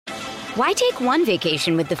Why take one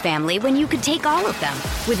vacation with the family when you could take all of them?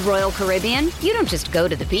 With Royal Caribbean, you don't just go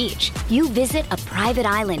to the beach. You visit a private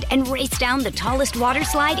island and race down the tallest water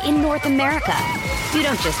slide in North America. You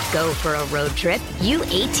don't just go for a road trip. You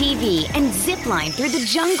ATV and zip line through the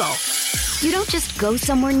jungle. You don't just go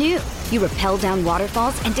somewhere new. You rappel down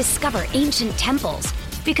waterfalls and discover ancient temples.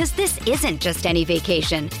 Because this isn't just any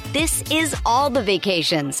vacation. This is all the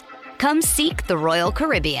vacations. Come seek the Royal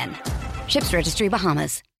Caribbean. Ships Registry,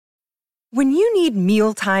 Bahamas. When you need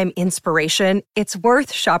mealtime inspiration, it's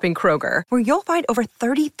worth shopping Kroger, where you'll find over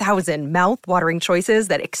 30,000 mouth-watering choices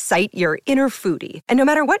that excite your inner foodie. And no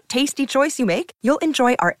matter what tasty choice you make, you'll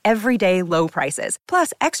enjoy our everyday low prices,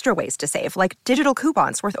 plus extra ways to save, like digital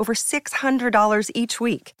coupons worth over $600 each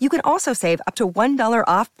week. You can also save up to $1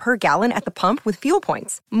 off per gallon at the pump with fuel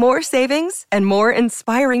points. More savings and more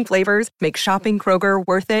inspiring flavors make shopping Kroger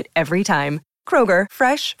worth it every time. Kroger,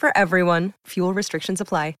 fresh for everyone. Fuel restrictions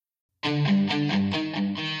apply.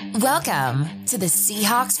 Welcome to the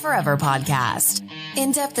Seahawks Forever podcast.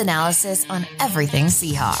 In-depth analysis on everything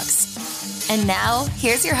Seahawks. And now,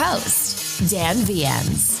 here's your host, Dan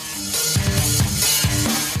Viens.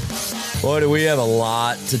 Boy, do we have a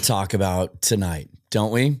lot to talk about tonight,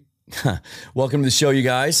 don't we? Welcome to the show, you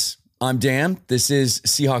guys. I'm Dan. This is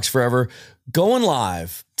Seahawks Forever, going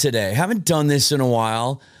live today. Haven't done this in a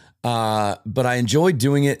while, but I enjoy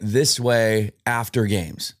doing it this way after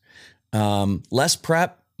games. Less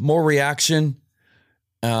prep, more reaction,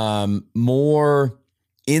 more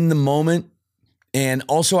in the moment. And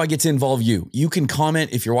also I get to involve you. You can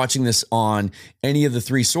comment if you're watching this on any of the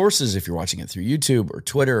three sources. If you're watching it through YouTube or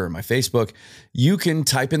Twitter or my Facebook, you can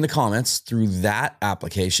type in the comments through that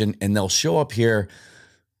application and they'll show up here.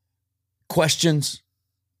 Questions,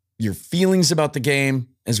 your feelings about the game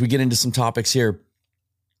as we get into some topics here.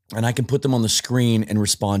 And I can put them on the screen and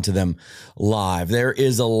respond to them live. There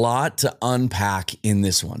is a lot to unpack in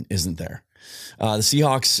this one, isn't there? The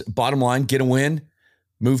Seahawks, bottom line, get a win,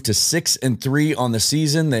 move to 6-3 on the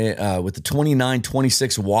season. They with the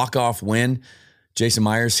 29-26 walk-off win. Jason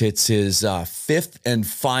Myers hits his fifth and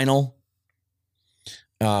final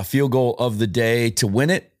field goal of the day to win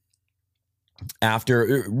it.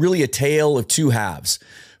 After really a tale of two halves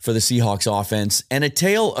for the Seahawks offense and a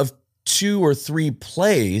tale of 2 or 3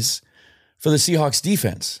 plays for the Seahawks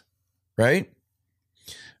defense, right?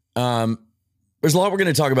 There's a lot we're going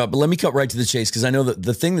to talk about, but let me cut right to the chase because I know that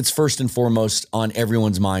the thing that's first and foremost on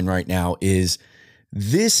everyone's mind right now is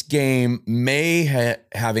this game may have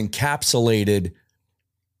encapsulated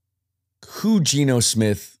who Geno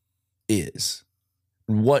Smith is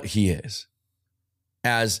and what he is.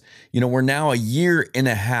 As, you know, we're now a year and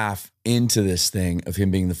a half into this thing of him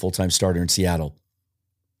being the full-time starter in Seattle.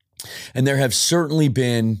 And there have certainly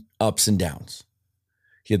been ups and downs.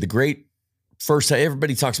 He had the great first,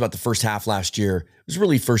 everybody talks about the first half last year. It was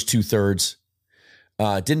really first 2/3.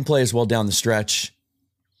 Didn't play as well down the stretch.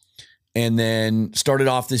 And then started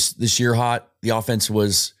off this year hot. The offense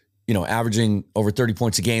was, averaging over 30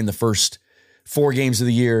 points a game the first 4 games of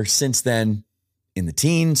the year. Since then, in the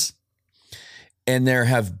teens. And there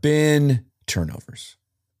have been turnovers,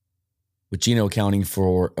 with Geno accounting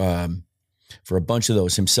for a bunch of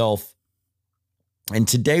those himself. And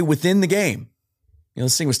today within the game,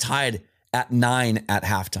 this thing was tied at 9 at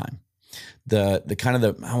halftime. The kind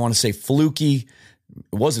of I want to say fluky,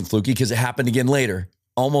 it wasn't fluky because it happened again later,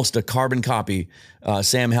 almost a carbon copy.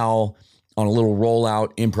 Sam Howell on a little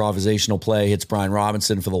rollout improvisational play hits Brian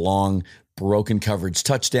Robinson for the long broken coverage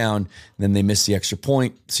touchdown. Then they miss the extra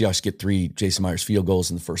point. Seahawks get 3 Jason Myers field goals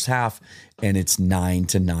in the first half, and it's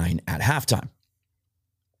 9-9 at halftime.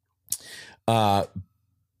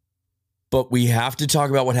 But we have to talk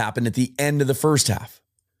about what happened at the end of the first half,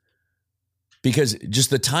 because just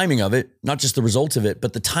the timing of it, not just the results of it,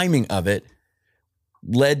 but the timing of it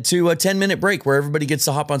led to a 10-minute break where everybody gets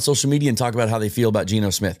to hop on social media and talk about how they feel about Geno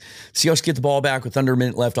Smith. Seahawks get the ball back with under a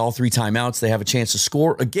minute left, all 3 timeouts. They have a chance to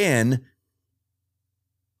score again,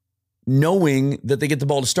 knowing that they get the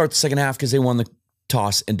ball to start the second half because they won the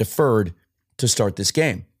toss and deferred to start this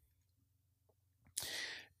game.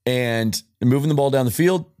 And moving the ball down the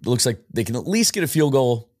field, it looks like they can at least get a field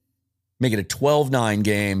goal, make it a 12-9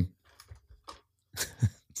 game.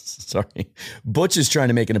 Sorry. Butch is trying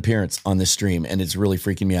to make an appearance on this stream, and it's really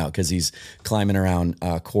freaking me out because he's climbing around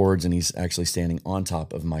cords, and he's actually standing on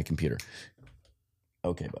top of my computer.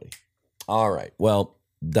 Okay, buddy. All right. Well,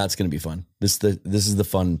 that's going to be fun. This is the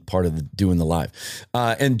fun part of doing the live.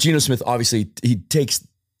 And Geno Smith, obviously, he takes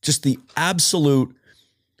just the absolute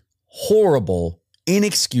horrible,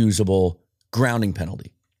 inexcusable grounding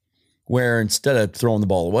penalty, where instead of throwing the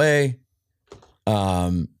ball away,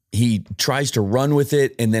 He tries to run with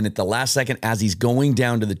it, and then at the last second, as he's going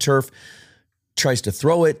down to the turf, tries to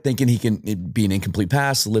throw it, thinking he can be an incomplete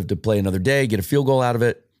pass, live to play another day, get a field goal out of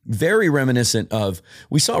it. Very reminiscent of,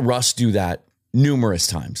 we saw Russ do that numerous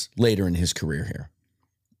times later in his career here,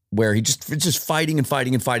 where he just fighting and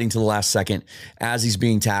fighting and fighting to the last second as he's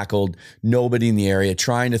being tackled, nobody in the area,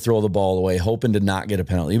 trying to throw the ball away, hoping to not get a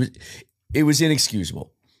penalty. It was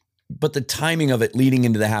inexcusable. But the timing of it leading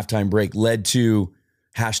into the halftime break led to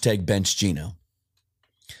 #BenchGeno.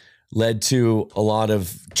 Led to a lot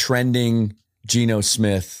of trending Geno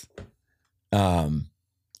Smith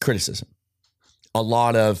criticism. A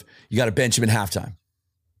lot of, you got to bench him at halftime.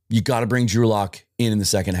 You got to bring Drew Lock in the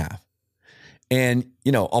second half. And,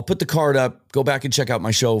 I'll put the card up, go back and check out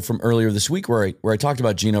my show from earlier this week where I talked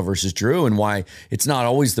about Geno versus Drew and why it's not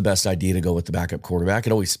always the best idea to go with the backup quarterback.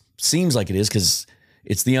 It always seems like it is because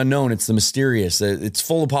it's the unknown. It's the mysterious. It's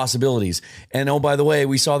full of possibilities. And oh, by the way,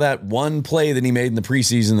 we saw that one play that he made in the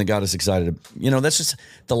preseason that got us excited. That's just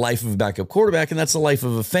the life of a backup quarterback. And that's the life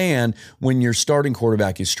of a fan when your starting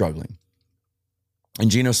quarterback is struggling. And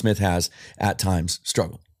Geno Smith has at times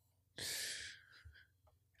struggled.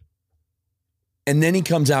 And then he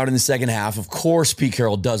comes out in the second half. Of course, Pete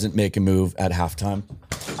Carroll doesn't make a move at halftime.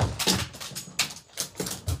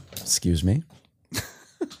 Excuse me.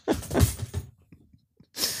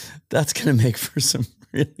 That's going to make for some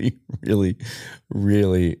really, really,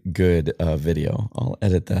 really good video. I'll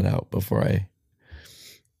edit that out before I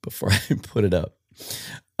put it up.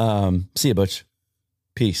 See you, Butch.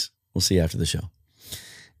 Peace. We'll see you after the show.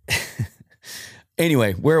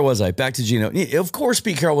 Anyway, where was I? Back to Geno. Of course,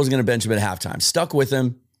 Pete Carroll was going to bench him at halftime. Stuck with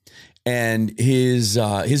him, and his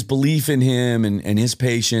belief in him and his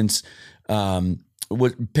patience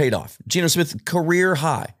paid off. Geno Smith, career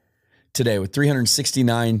high today with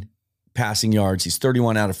 369 passing yards. He's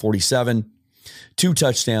 31 out of 47, 2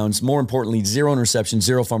 touchdowns. More importantly, 0 interceptions,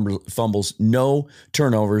 0 fumbles, no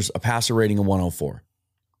turnovers, a passer rating of 104.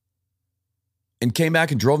 And came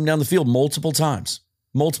back and drove him down the field multiple times.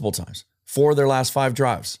 4 of their last 5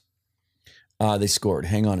 drives. They scored.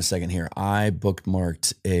 Hang on a second here. I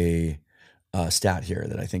bookmarked a stat here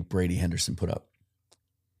that I think Brady Henderson put up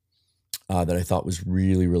that I thought was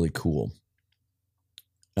really, really cool.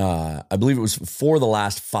 I believe it was 4 of the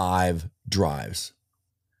last 5 drives.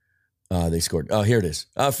 They scored. Oh, here it is.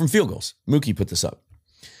 From field goals. Mookie put this up.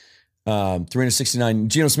 369.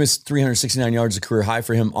 Geno Smith's 369 yards, a career high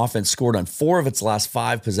for him. Offense scored on 4 of its last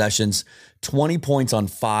 5 possessions. 20 points on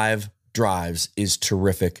 5 drives is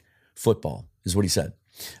terrific football, is what he said.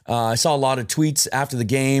 I saw a lot of tweets after the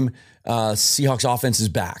game. Seahawks offense is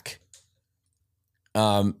back.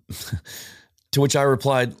 To which I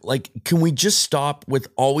replied, can we just stop with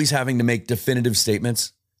always having to make definitive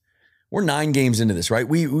statements? We're 9 games into this, right?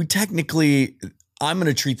 We technically, I'm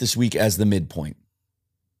going to treat this week as the midpoint.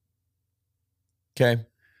 Okay.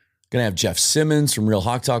 Going to have Jeff Simmons from Real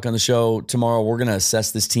Hawk Talk on the show tomorrow. We're going to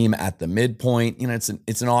assess this team at the midpoint.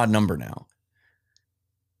 It's an odd number now.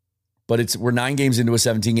 But we're 9 games into a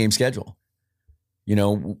 17-game schedule.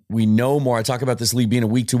 We know more. I talk about this league being a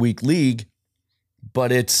week-to-week league,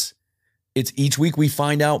 but it's each week we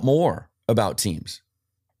find out more about teams.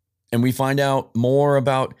 And we find out more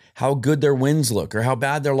about how good their wins look or how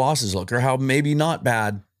bad their losses look or how maybe not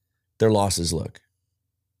bad their losses look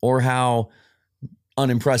or how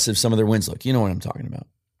unimpressive some of their wins look. You know what I'm talking about.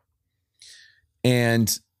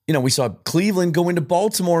 And, we saw Cleveland go into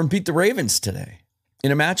Baltimore and beat the Ravens today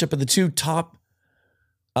in a matchup of the two top,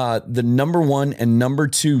 the number 1 and number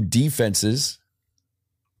 2 defenses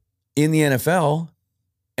in the NFL.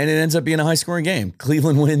 And it ends up being a high scoring game.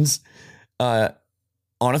 Cleveland wins on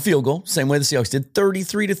a field goal, same way the Seahawks did,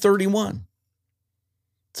 33-31.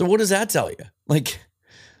 So what does that tell you?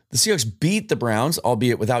 The Seahawks beat the Browns,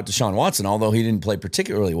 albeit without Deshaun Watson, although he didn't play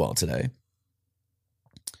particularly well today.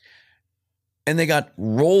 And they got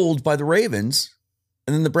rolled by the Ravens.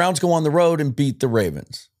 And then the Browns go on the road and beat the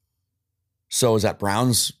Ravens. So is that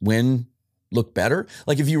Browns win look better?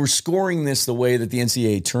 If you were scoring this the way that the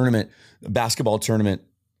NCAA tournament, basketball tournament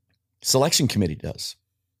selection committee does,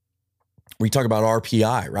 where you talk about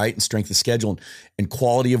RPI, right? And strength of schedule and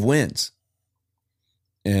quality of wins.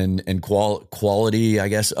 And quality, I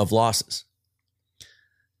guess, of losses.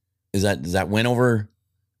 Does that win over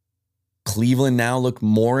Cleveland now look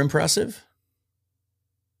more impressive?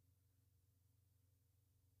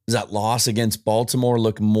 Does that loss against Baltimore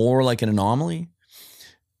look more like an anomaly?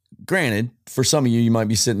 Granted, for some of you, you might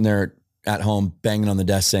be sitting there at home banging on the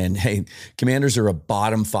desk saying, hey, Commanders are a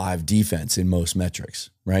bottom 5 defense in most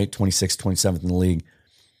metrics, right? 26th, 27th in the league.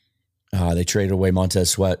 They traded away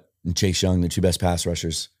Montez Sweat and Chase Young, the 2 best pass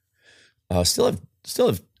rushers. Still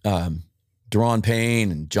have Deron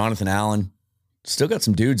Payne and Jonathan Allen. Still got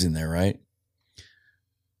some dudes in there, right?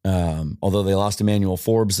 Although they lost Emmanuel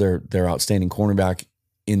Forbes, their outstanding cornerback,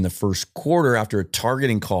 in the first quarter after a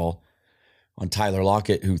targeting call on Tyler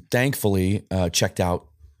Lockett, who thankfully checked out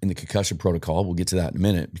in the concussion protocol. We'll get to that in a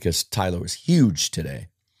minute because Tyler was huge today.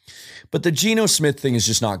 But the Geno Smith thing is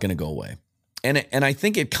just not going to go away. And I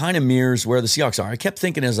think it kind of mirrors where the Seahawks are. I kept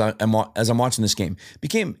thinking as I'm watching this game, it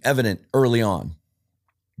became evident early on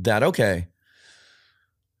that, okay,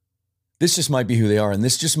 this just might be who they are, and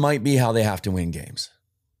this just might be how they have to win games.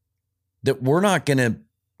 That we're not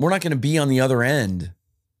gonna be on the other end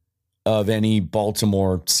of any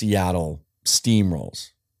Baltimore, Seattle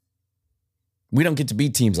steamrolls. We don't get to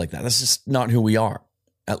beat teams like that. That's just not who we are,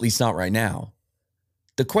 at least not right now.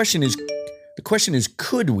 The question is,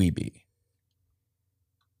 could we be?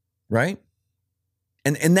 Right?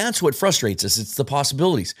 And that's what frustrates us. It's the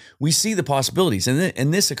possibilities. We see the possibilities.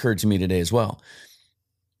 And this occurred to me today as well.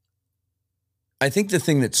 I think the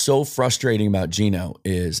thing that's so frustrating about Geno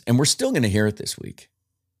is, and we're still going to hear it this week.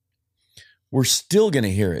 We're still going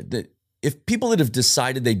to hear it, that if people that have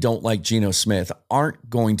decided they don't like Geno Smith aren't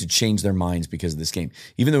going to change their minds because of this game,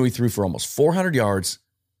 even though he threw for almost 400 yards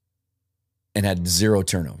and had 0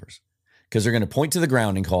 turnovers, because they're going to point to the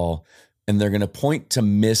grounding call and they're going to point to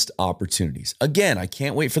missed opportunities. Again, I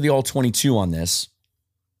can't wait for the all 22 on this.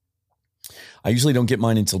 I usually don't get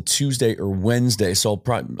mine until Tuesday or Wednesday, so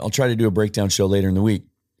I'll try to do a breakdown show later in the week.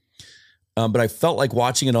 But I felt like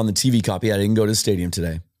watching it on the TV copy. I didn't go to the stadium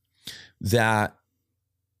today. That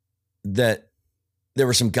there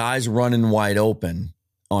were some guys running wide open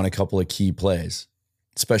on a couple of key plays,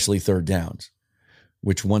 especially third downs,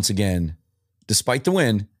 which once again, despite the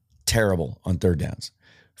win, terrible on third downs.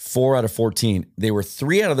 4 out of 14. They were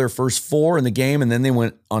 3 out of their first 4 in the game, and then they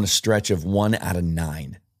went on a stretch of 1 out of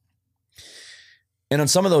 9. And on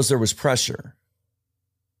some of those, there was pressure.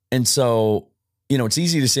 And so, it's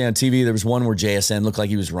easy to say on TV. There was one where JSN looked like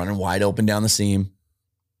he was running wide open down the seam.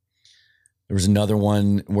 There was another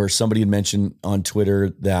one where somebody had mentioned on Twitter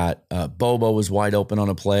that Bobo was wide open on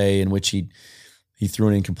a play in which he threw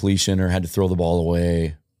an incompletion or had to throw the ball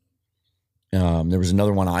away. There was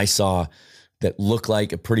another one I saw that looked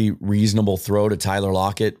like a pretty reasonable throw to Tyler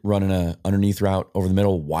Lockett, running a underneath route over the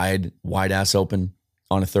middle, wide ass open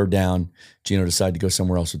on a third down. Geno decided to go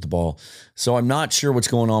somewhere else with the ball. So I'm not sure what's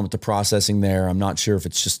going on with the processing there. I'm not sure if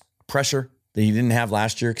it's just pressure that he didn't have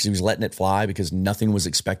last year because he was letting it fly because nothing was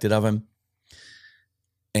expected of him.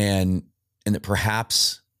 And that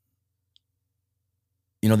perhaps,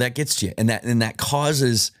 that gets to you. And that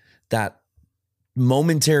causes that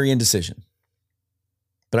momentary indecision.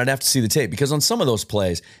 But I'd have to see the tape because on some of those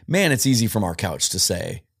plays, man, it's easy from our couch to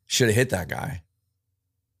say, should have hit that guy.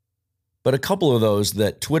 But a couple of those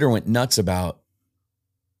that Twitter went nuts about,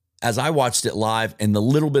 as I watched it live and the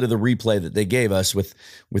little bit of the replay that they gave us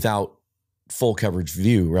without full coverage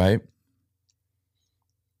view, right?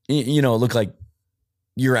 It looked like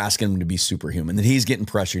you're asking him to be superhuman, that he's getting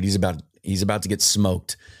pressured. He's about to get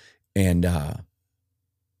smoked. And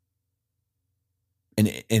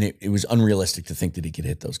it was unrealistic to think that he could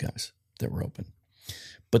hit those guys that were open.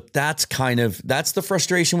 But that's the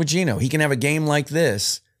frustration with Geno. He can have a game like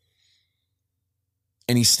this,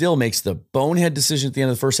 and he still makes the bonehead decision at the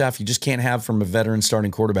end of the first half you just can't have from a veteran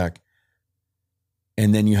starting quarterback.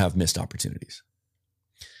 And then you have missed opportunities.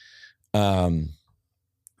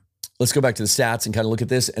 Let's go back to the stats and kind of look at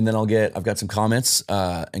this, and then I've got some comments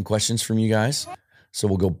and questions from you guys. So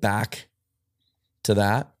we'll go back to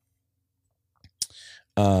that.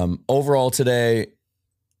 Overall today,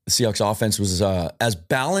 the Seahawks offense was as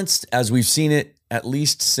balanced as we've seen it at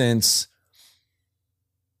least since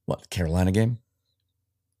the Carolina game.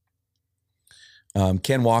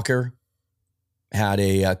 Ken Walker had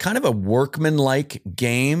a kind of a workman-like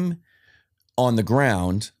game on the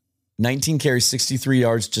ground. 19 carries, 63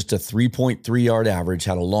 yards, just a 3.3 yard average,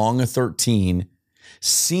 had a long of 13.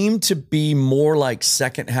 Seemed to be more like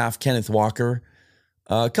second half Kenneth Walker.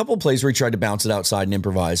 A couple of plays where he tried to bounce it outside and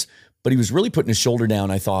improvise, but he was really putting his shoulder down,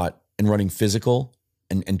 I thought, and running physical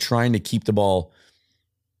and trying to keep the ball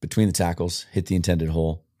between the tackles, hit the intended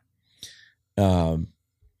hole.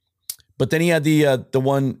 But then he had the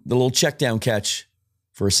little check down catch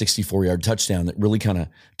for a 64-yard touchdown that really kind of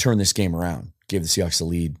turned this game around, gave the Seahawks the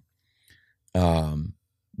lead.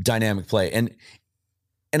 Dynamic play. And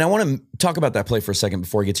I want to talk about that play for a second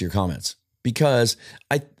before I get to your comments, because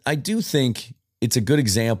I do think it's a good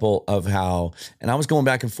example of how, and I was going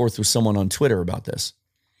back and forth with someone on Twitter about this,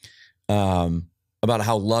 about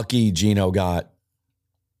how lucky Geno got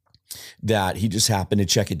that he just happened to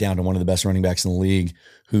check it down to one of the best running backs in the league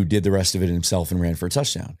who did the rest of it himself and ran for a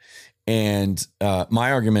touchdown. And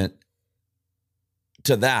my argument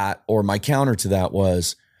to that, or my counter to that,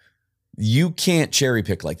 was you can't cherry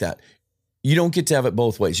pick like that. You don't get to have it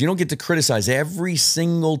both ways. You don't get to criticize every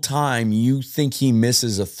single time you think he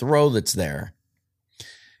misses a throw that's there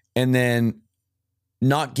and then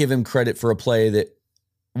not give him credit for a play that,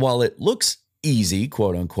 while it looks easy,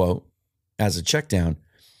 quote unquote, as a check down,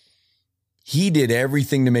 he did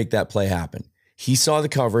everything to make that play happen. He saw the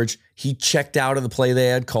coverage. He checked out of the play they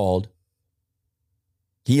had called.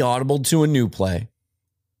 He audibled to a new play.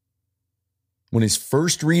 When his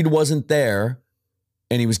first read wasn't there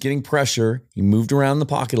and he was getting pressure, he moved around the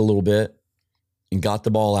pocket a little bit and got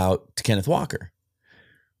the ball out to Kenneth Walker.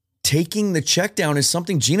 Taking the check down is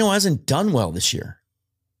something Geno hasn't done well this year.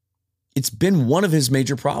 It's been one of his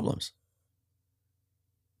major problems.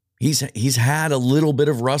 He's had a little bit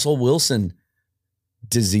of Russell Wilson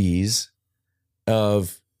disease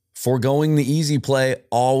of foregoing the easy play,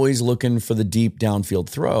 always looking for the deep downfield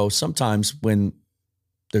throw, sometimes when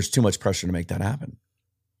there's too much pressure to make that happen.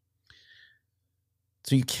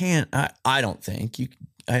 So you can't, I don't think,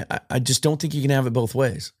 I just don't think you can have it both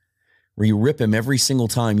ways, where you rip him every single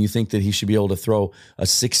time you think that he should be able to throw a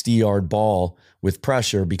 60-yard ball with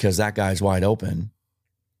pressure because that guy's wide open,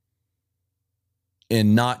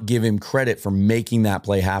 and not give him credit for making that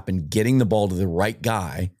play happen, getting the ball to the right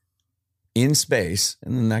guy in space,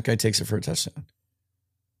 and then that guy takes it for a touchdown.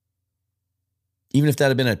 Even if that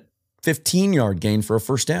had been a 15-yard gain for a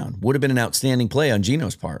first down, would have been an outstanding play on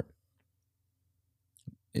Geno's part.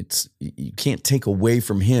 You can't take away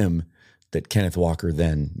from him that Kenneth Walker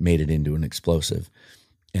then made it into an explosive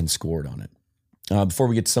and scored on it. Before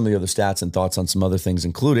we get to some of the other stats and thoughts on some other things,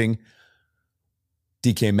 including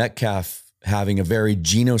DK Metcalf having a very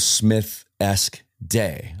Geno Smith-esque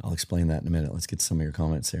day. I'll explain that in a minute. Let's get to some of your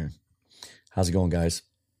comments here. How's it going, guys?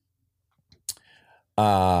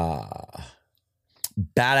 Badass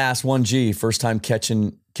 1G, first time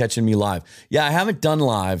catching me live. Yeah, I haven't done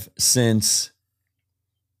live since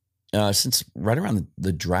right around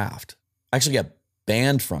the draft. I actually got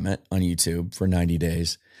banned from it on YouTube for 90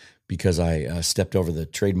 days because I stepped over the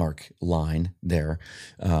trademark line there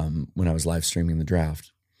when I was live streaming the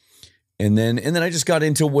draft. And then I just got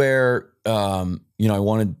into where, I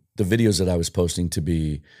wanted the videos that I was posting to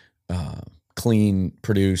be clean,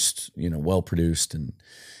 produced, well produced,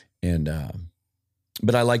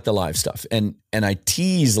 but I like the live stuff, and I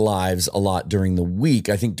tease lives a lot during the week.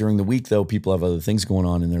 I think during the week though, people have other things going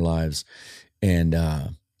on in their lives, and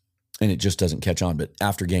it just doesn't catch on. But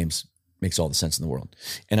after games makes all the sense in the world,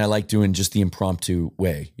 and I like doing just the impromptu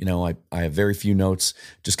way. I have very few notes,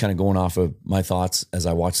 just kind of going off of my thoughts as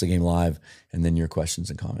I watch the game live, and then your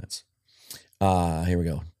questions and comments. Here we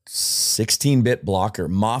go. 16-bit blocker.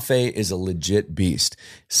 Mafe is a legit beast.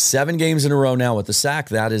 7 games in a row now with the sack.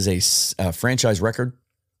 That is a franchise record.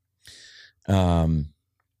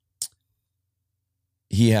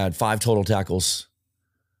 He had 5 total tackles,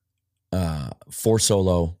 4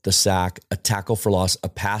 solo, the sack, a tackle for loss, a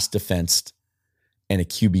pass defensed, and a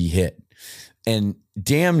QB hit. And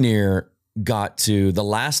damn near got to the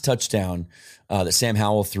last touchdown that Sam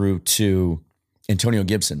Howell threw to Antonio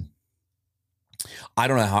Gibson. I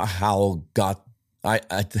don't know how Howell got, I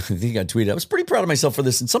think I tweeted, I was pretty proud of myself for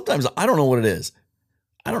this. And sometimes I don't know what it is.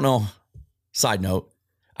 I don't know. Side note,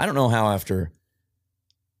 I don't know how after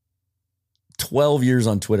 12 years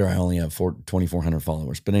on Twitter, I only have 2,400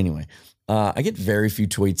 followers. But anyway, I get very few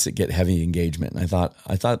tweets that get heavy engagement. And I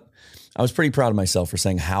thought I was pretty proud of myself for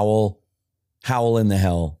saying how in the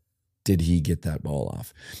hell did he get that ball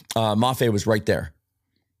off? Mafe was right there.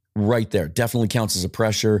 Right there. Definitely counts as a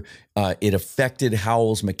pressure. It affected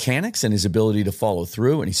Howell's mechanics and his ability to follow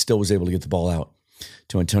through, and he still was able to get the ball out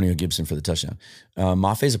to Antonio Gibson for the touchdown.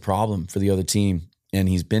 Mafe's a problem for the other team, and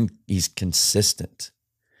he's consistent.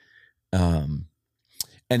 And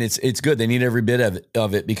it's good. They need every bit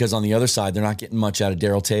of it because on the other side, they're not getting much out of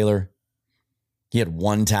Darrell Taylor. He had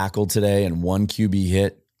 1 tackle today and 1 QB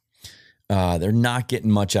hit. They're not getting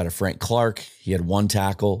much out of Frank Clark. He had 1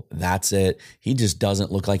 tackle. That's it. He just doesn't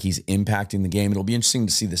look like he's impacting the game. It'll be interesting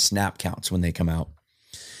to see the snap counts when they come out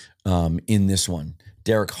in this one.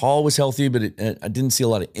 Derek Hall was healthy, but I didn't see a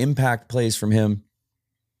lot of impact plays from him.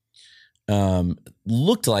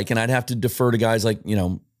 Looked like, and I'd have to defer to guys like,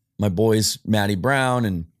 my boys, Matty Brown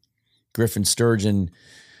and Griffin Sturgeon.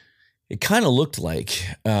 It kind of looked like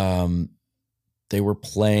they were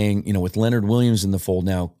playing, with Leonard Williams in the fold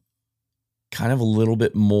now, kind of a little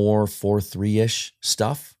bit more 4-3-ish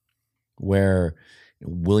stuff where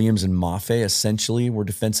Williams and Mafe essentially were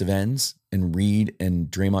defensive ends, and Reed and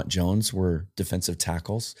Draymond Jones were defensive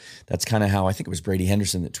tackles. That's kind of how, I think it was Brady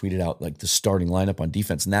Henderson that tweeted out like the starting lineup on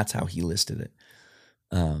defense, and that's how he listed it.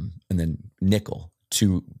 And then nickel,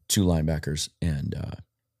 two linebackers, and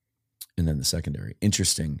then the secondary.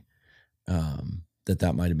 Interesting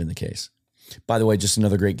that might have been the case. By the way, just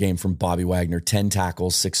another great game from Bobby Wagner. 10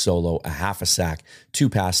 tackles, 6 solo, a half a sack, 2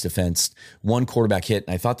 pass defense, 1 quarterback hit.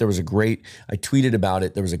 And I thought I tweeted about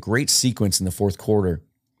it. There was a great sequence in the fourth quarter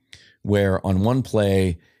where on one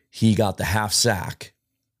play, he got the half sack.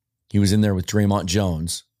 He was in there with Draymond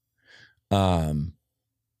Jones, who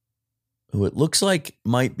it looks like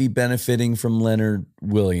might be benefiting from Leonard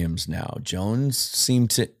Williams now. Jones seemed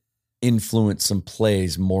to influence some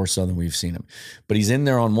plays more so than we've seen him. But he's in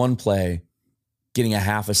there on one play, getting a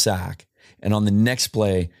half a sack, and on the next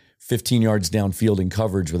play, 15 yards downfield in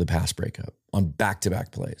coverage with a pass breakup on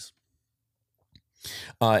back-to-back plays.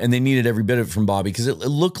 And they needed every bit of it from Bobby because it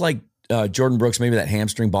looked like Jordan Brooks, maybe that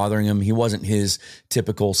hamstring bothering him. He wasn't his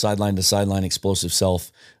typical sideline-to-sideline explosive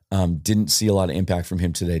self. Didn't see a lot of impact from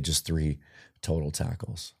him today, just 3 total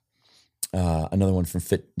tackles. Another one from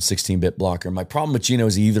Fit 16-bit blocker. My problem with Geno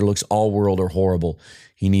is he either looks all world or horrible.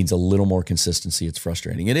 He needs a little more consistency. It's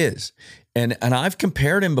frustrating. It is. And I've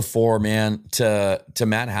compared him before, man, to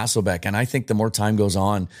Matt Hasselbeck. And I think the more time goes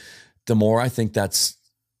on, the more I think I'm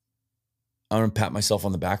going to pat myself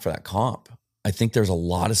on the back for that comp. I think there's a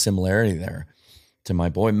lot of similarity there to my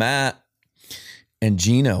boy Matt and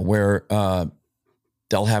Geno, where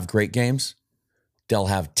they'll have great games. They'll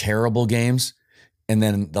have terrible games. And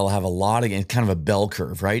then they'll have a lot of games, kind of a bell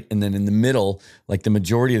curve, right? And then in the middle, like the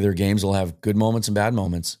majority of their games will have good moments and bad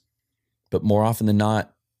moments. But more often than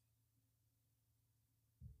not,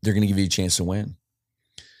 they're going to give you a chance to win.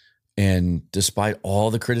 And despite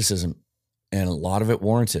all the criticism, and a lot of it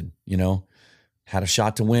warranted, had a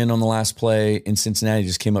shot to win on the last play in Cincinnati,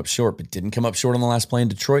 just came up short, but didn't come up short on the last play in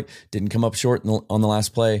Detroit, didn't come up short on the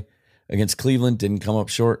last play against Cleveland, didn't come up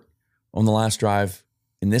short on the last drive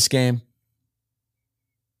in this game.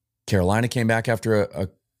 Carolina came back after a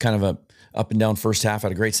kind of a up and down first half,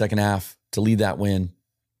 had a great second half to lead that win.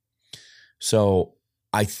 So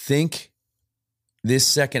I think this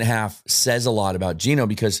second half says a lot about Geno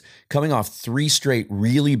because coming off 3 straight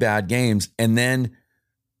really bad games, and then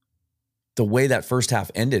the way that first half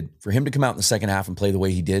ended, for him to come out in the second half and play the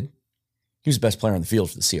way he did, he was the best player on the field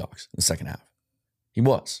for the Seahawks in the second half. He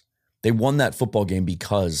was. They won that football game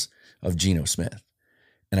because of Geno Smith.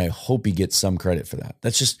 And I hope he gets some credit for that.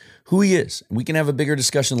 That's just who he is. We can have a bigger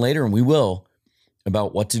discussion later, and we will,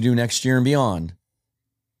 about what to do next year and beyond.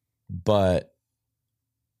 But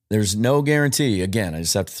there's no guarantee. Again, I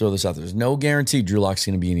just have to throw this out there. There's no guarantee Drew Lock's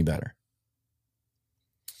going to be any better.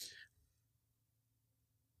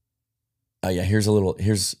 Here's a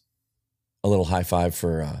little high five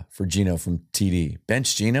for Geno from TD.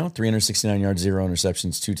 Bench Geno, 369 yards, 0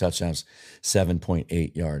 interceptions, 2 touchdowns,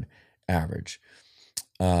 7.8 yard average.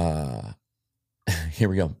 Here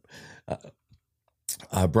we go.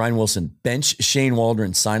 Brian Wilson, bench Shane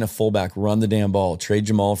Waldron, sign a fullback, run the damn ball, trade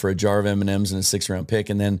Jamal for a jar of M&Ms and a 6th-round pick,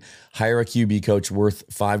 and then hire a QB coach worth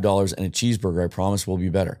 $5 and a cheeseburger. I promise we'll be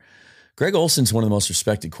better. Greg Olson's one of the most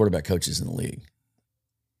respected quarterback coaches in the league.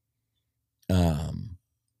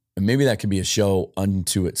 And maybe that could be a show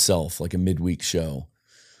unto itself, like a midweek show,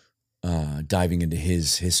 diving into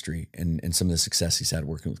his history and some of the success he's had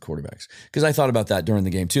working with quarterbacks. Because I thought about that during the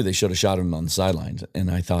game too. They showed a shot of him on the sidelines,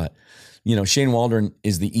 and I thought, Shane Waldron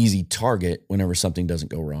is the easy target whenever something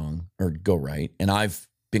doesn't go wrong or go right. And I've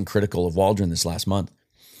been critical of Waldron this last month.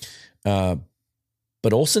 But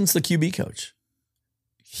Olson's the QB coach.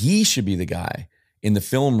 He should be the guy in the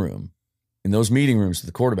film room, in those meeting rooms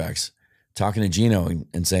with the quarterbacks, talking to Geno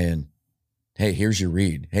and saying, hey, here's your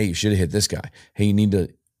read. Hey, you should have hit this guy. Hey, you need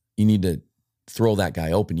to throw that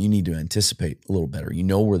guy open. You need to anticipate a little better. You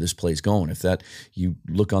know where this play's going. If that you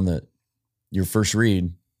look on your first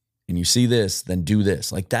read and you see this, then do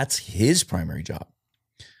this. Like, that's his primary job.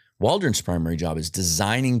 Waldron's primary job is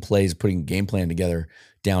designing plays, putting a game plan together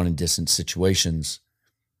down in distant situations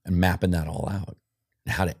and mapping that all out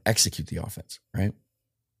and how to execute the offense, right?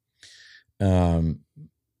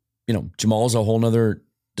 Jamal's a whole nother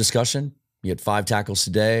discussion. He had 5 tackles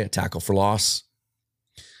today, a tackle for loss.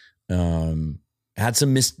 Had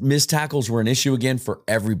some missed tackles were an issue again for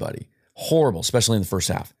everybody. Horrible, especially in the first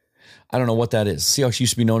half. I don't know what that is. Seahawks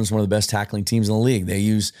used to be known as one of the best tackling teams in the league. They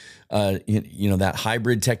use, that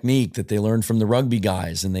hybrid technique that they learned from the rugby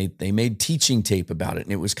guys, and they made teaching tape about it,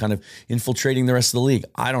 and it was kind of infiltrating the rest of the league.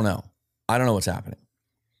 I don't know. I don't know what's happening.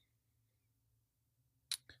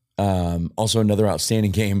 Also another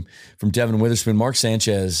outstanding game from Devin Witherspoon. Mark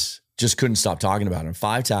Sanchez just couldn't stop talking about him.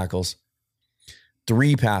 5 tackles,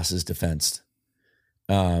 3 passes defensed.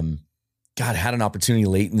 Had an opportunity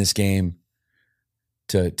late in this game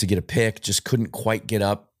to get a pick, just couldn't quite get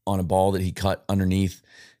up on a ball that he cut underneath.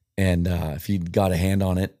 And if he'd got a hand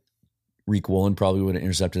on it, Reek Woolen probably would have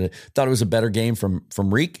intercepted it. Thought it was a better game from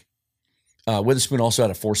Reek. Witherspoon also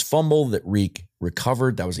had a forced fumble that Reek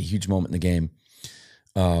recovered. That was a huge moment in the game.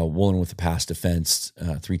 Woolen with the pass defense,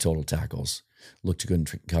 3 total tackles. Looked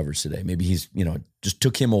good in coverage today. Maybe he's, just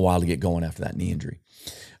took him a while to get going after that knee injury.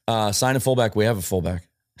 Sign a fullback. We have a fullback.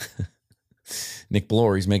 Nick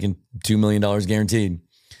Bloor, he's making $2 million guaranteed.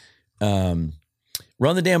 Run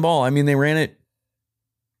the damn ball. I mean, they ran it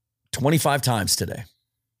 25 times today.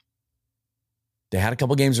 They had a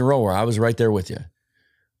couple games in a row where I was right there with you.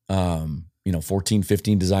 14,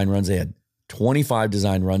 15 design runs. They had 25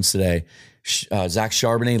 design runs today. Zach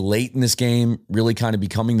Charbonnet late in this game, really kind of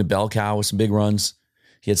becoming the bell cow with some big runs.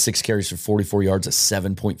 He had 6 carries for 44 yards, a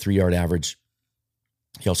 7.3 yard average.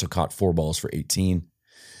 He also caught 4 balls for 18.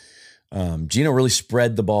 Gino really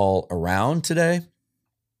spread the ball around today.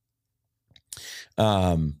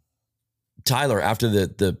 Tyler, after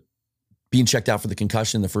the being checked out for the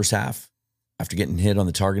concussion in the first half, after getting hit on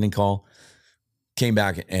the targeting call, came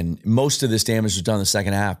back, and most of this damage was done in the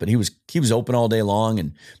second half, but he was open all day long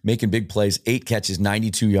and making big plays. 8 catches,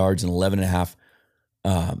 92 yards, and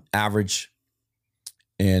 11.5 average,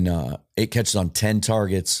 and 8 catches on 10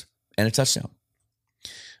 targets and a touchdown.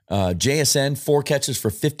 JSN, 4 catches for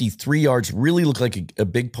 53 yards, really looked like a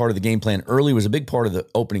big part of the game plan. Early was a big part of the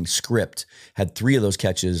opening script. Had 3 of those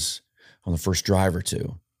catches on the first drive or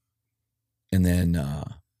 2. And then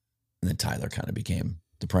Tyler kind of became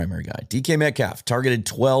the primary guy. DK Metcalf targeted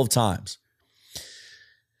 12 times.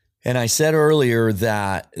 And I said earlier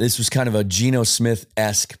that this was kind of a Geno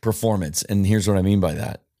Smith-esque performance. And here's what I mean by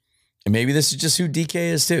that. And maybe this is just who DK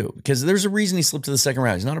is too, because there's a reason he slipped to the second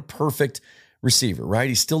round. He's not a perfect receiver, right?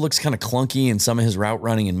 He still looks kind of clunky in some of his route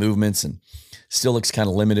running and movements, and still looks kind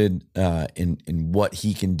of limited in what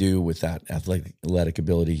he can do with that athletic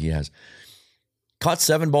ability he has. Caught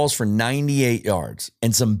 7 balls for 98 yards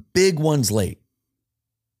and some big ones late,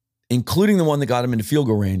 including the one that got him into field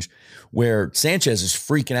goal range, where Sanchez is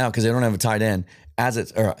freaking out because they don't have a tight end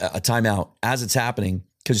or a timeout as it's happening,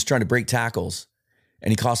 because he's trying to break tackles,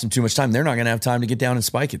 and he cost him too much time. They're not going to have time to get down and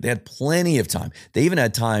spike it. They had plenty of time. They even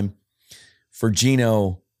had time for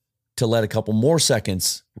Geno to let a couple more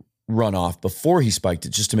seconds run off before he spiked it,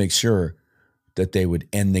 just to make sure that they would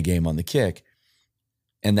end the game on the kick.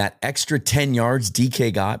 And that extra 10 yards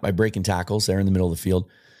DK got by breaking tackles there in the middle of the field,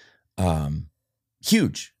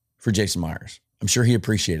 huge for Jason Myers. I'm sure he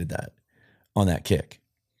appreciated that on that kick.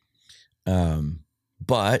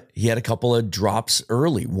 But he had a couple of drops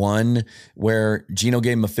early. One where Geno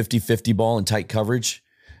gave him a 50-50 ball in tight coverage.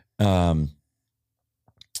 And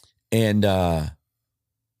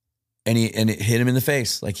it hit him in the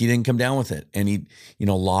face. Like, he didn't come down with it. And he,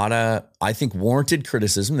 a lot of, I think, warranted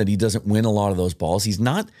criticism that he doesn't win a lot of those balls. He's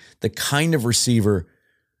not the kind of receiver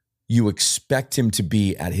you expect him to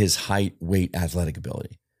be at his height, weight, athletic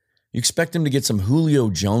ability. You expect him to get some Julio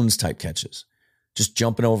Jones type catches, just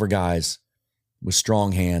jumping over guys with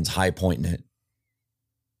strong hands, high pointing it.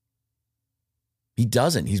 He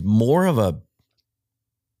doesn't. He's more of a,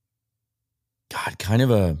 kind of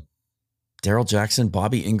a Darrell Jackson,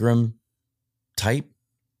 Bobby Ingram type,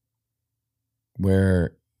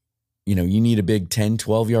 where, you need a big 10,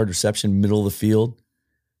 12-yard reception, middle of the field,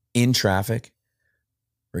 in traffic,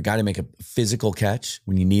 or a guy to make a physical catch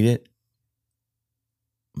when you need it.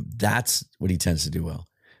 That's what he tends to do well.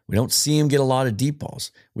 We don't see him get a lot of deep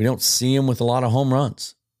balls. We don't see him with a lot of home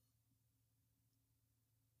runs.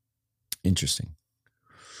 Interesting.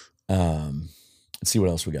 Let's see what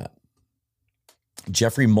else we got.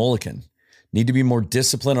 Jeffrey Mulliken. Need to be more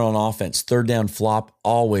disciplined on offense. 3rd down flop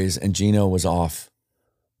always, and Geno was off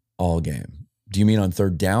all game. Do you mean on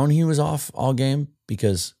 3rd down he was off all game?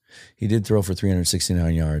 Because he did throw for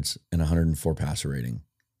 369 yards and 104 passer rating,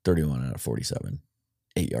 31 out of 47,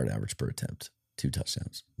 8-yard average per attempt, 2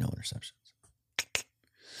 touchdowns, no interceptions.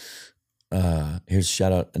 Here's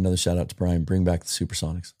another shout out to Brian. Bring back the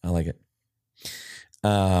Supersonics. I like it.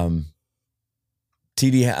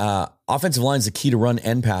 TD, offensive line is the key to run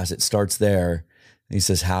and pass. It starts there. And he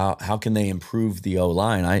says, how can they improve the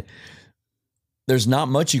O-line? There's not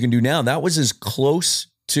much you can do now. That was as close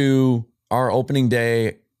to our opening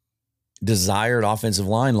day desired offensive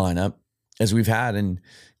line lineup as we've had in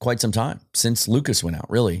quite some time, since Lucas went out,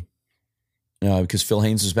 really. Because Phil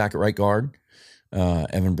Haynes was back at right guard.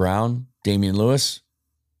 Evan Brown, Damian Lewis,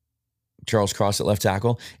 Charles Cross at left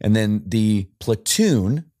tackle, and then the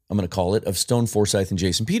platoon, I'm going to call it, of Stone Forsythe and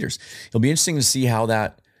Jason Peters. It'll be interesting to see how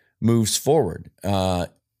that moves forward.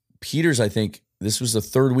 Peters, I think this was the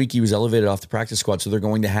third week he was elevated off the practice squad, so they're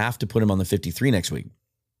going to have to put him on the 53 next week.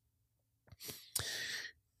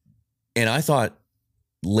 And I thought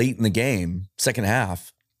late in the game, second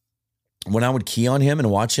half, when I would key on him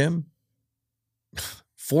and watch him,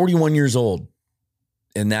 41 years old,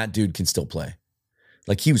 and that dude can still play.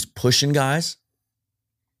 Like, he was pushing guys.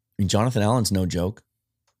 I mean, Jonathan Allen's no joke.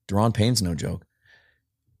 Deron Payne's no joke.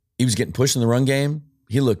 He was getting pushed in the run game.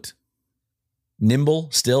 He looked nimble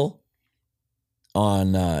still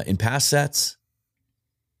on in pass sets.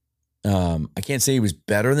 I can't say he was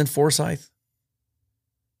better than Forsythe,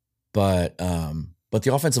 but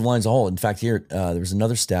the offensive line as a whole. In fact, here there was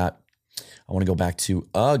another stat I want to go back to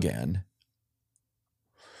again.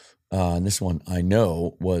 And this one I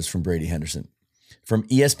know was from Brady Henderson. From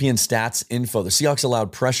ESPN Stats Info, the Seahawks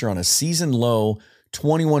allowed pressure on a season-low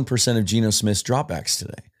 21% of Geno Smith's dropbacks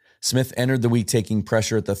today. Smith entered the week taking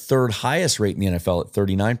pressure at the third highest rate in the NFL at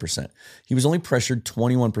 39%. He was only pressured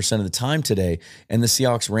 21% of the time today, and the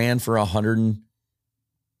Seahawks ran for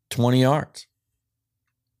 120 yards.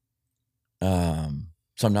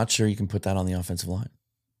 So I'm not sure you can put that on the offensive line.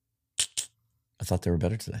 I thought they were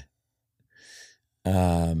better today.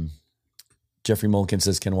 Jeffrey Mulliken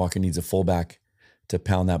says Ken Walker needs a fullback to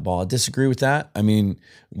pound that ball. I disagree with that. I mean,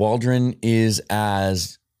 Waldron is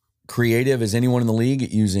as creative as anyone in the league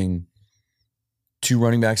at using two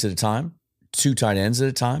running backs at a time, two tight ends at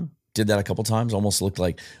a time. Did that a couple times. Almost looked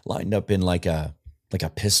like lined up in like a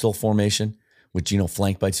pistol formation with Geno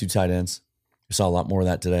flanked by two tight ends. We saw a lot more of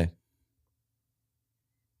that today.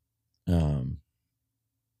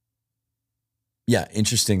 Yeah,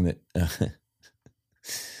 interesting that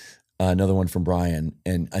another one from Brian,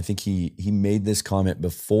 and I think he made this comment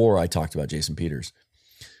before I talked about Jason Peters.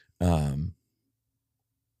 When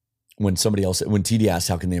TD asked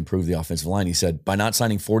how can they improve the offensive line, he said, by not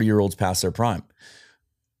signing 40-year-olds past their prime.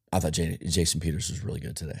 I thought Jason Peters was really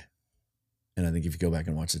good today. And I think if you go back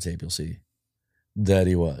and watch the tape, you'll see that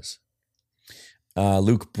he was.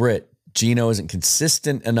 Luke Britt, Geno isn't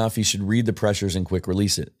consistent enough. He should read the pressures and quick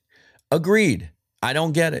release it. Agreed. I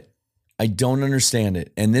don't get it. I don't understand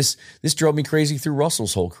it. And this drove me crazy through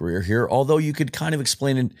Russell's whole career here, although you could kind of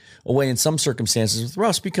explain it away in some circumstances with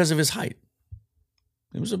Russ because of his height.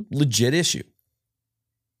 It was a legit issue.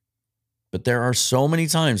 But there are so many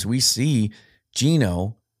times we see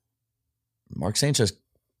Geno, Mark Sanchez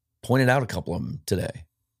pointed out a couple of them today.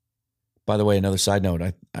 By the way, another side note,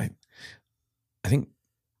 I think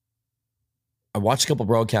I watched a couple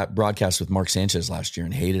broadcasts with Mark Sanchez last year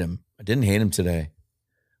and hated him. I didn't hate him today.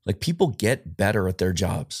 Like, people get better at their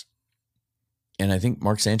jobs. And I think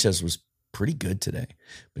Mark Sanchez was pretty good today.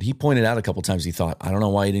 But he pointed out a couple times he thought, I don't know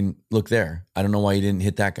why he didn't look there. I don't know why he didn't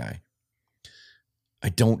hit that guy. I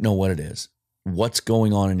don't know what it is. What's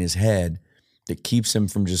going on in his head that keeps him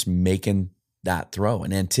from just making that throw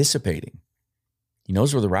and anticipating? He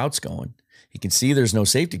knows where the route's going. He can see there's no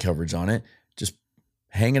safety coverage on it. Just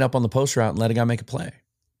hang it up on the post route and let a guy make a play.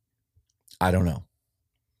 I don't know.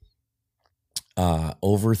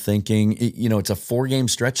 Overthinking, it's a 4-game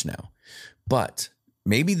stretch now, but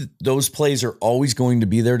maybe those plays are always going to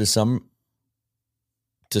be there to some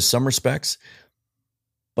respects,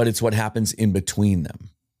 but it's what happens in between them.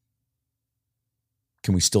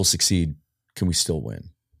 Can we still succeed? Can we still win?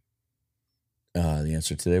 The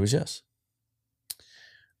answer today was yes.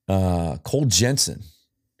 Cole Jensen,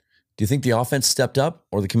 do you think the offense stepped up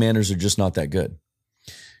or the Commanders are just not that good?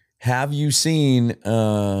 Have you seen,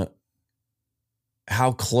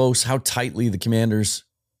 how tightly the Commanders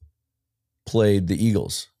played the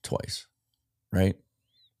Eagles twice, right?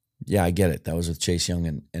 Yeah, I get it. That was with Chase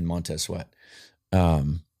Young and Montez Sweat. But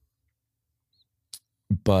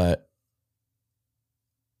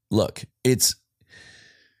look,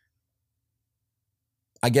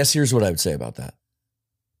 I guess here's what I would say about that.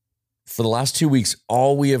 For the last 2 weeks,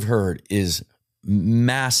 all we have heard is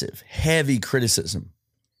massive, heavy criticism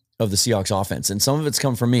of the Seahawks offense. And some of it's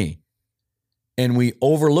come from me. And we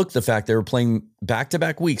overlooked the fact they were playing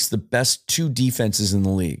back-to-back weeks, the best two defenses in the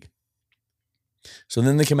league. So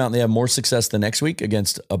then they come out and they have more success the next week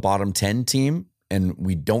against a bottom 10 team, and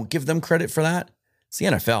we don't give them credit for that. It's the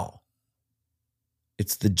NFL.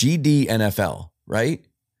 It's the GD NFL, right?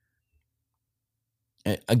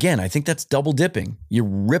 Again, I think that's double dipping. You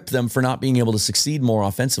rip them for not being able to succeed more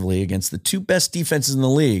offensively against the two best defenses in the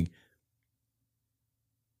league.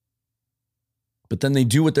 But then they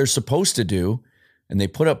do what they're supposed to do, and they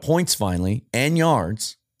put up points finally and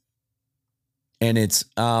yards. And it's,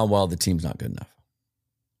 the team's not good enough.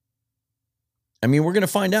 I mean, we're going to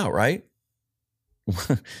find out, right?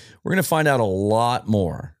 We're going to find out a lot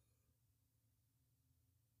more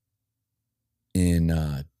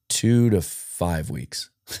in 2 to 5 weeks.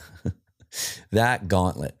 That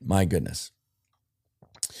gauntlet, my goodness.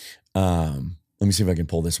 Let me see if I can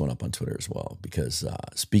pull this one up on Twitter as well, because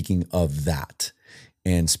speaking of that,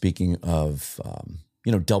 and speaking of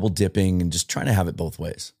double dipping and just trying to have it both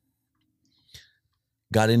ways,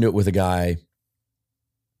 got into it with a guy.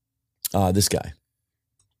 This guy,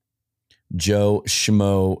 Joe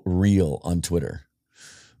Schmo Real on Twitter,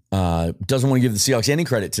 doesn't want to give the Seahawks any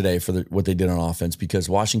credit today for what they did on offense because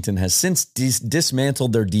Washington has since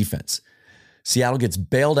dismantled their defense. Seattle gets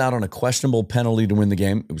bailed out on a questionable penalty to win the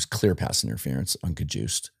game. It was clear pass interference,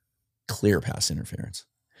 uncajuiced. Clear pass interference.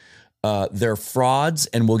 They're frauds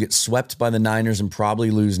and will get swept by the Niners and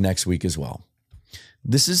probably lose next week as well.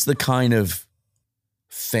 This is the kind of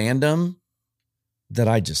fandom that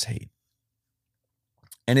I just hate.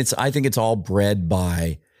 And I think it's all bred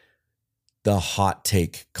by the hot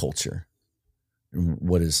take culture,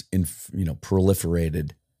 what is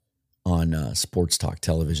proliferated on sports talk,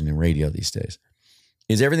 television, and radio these days,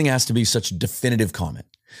 is everything has to be such a definitive comment.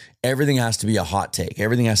 Everything has to be a hot take.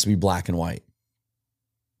 Everything has to be black and white.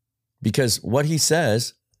 Because what he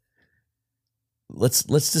says, let's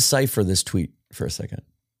decipher this tweet for a second.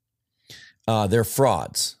 They're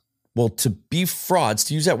frauds. Well, to be frauds,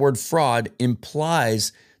 to use that word fraud,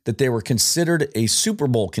 implies that they were considered a Super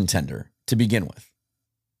Bowl contender to begin with.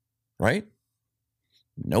 Right?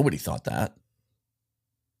 Nobody thought that.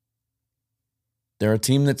 They're a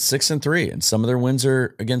team that's 6-3, and some of their wins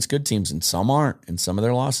are against good teams, and some aren't. And some of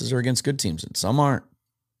their losses are against good teams, and some aren't.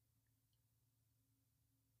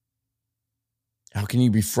 How can you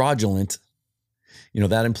be fraudulent?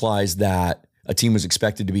 That implies that a team was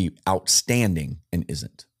expected to be outstanding and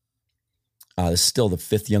isn't. This is still the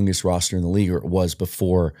 5th youngest roster in the league, or it was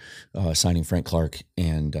before signing Frank Clark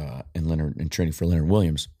and Leonard and trading for Leonard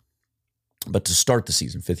Williams. But to start the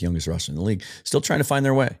season, 5th youngest roster in the league, still trying to find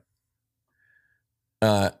their way.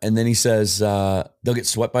 And then he says they'll get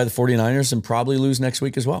swept by the 49ers and probably lose next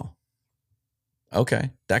week as well.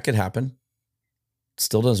 Okay, that could happen.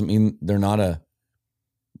 Still doesn't mean they're not a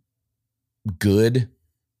good,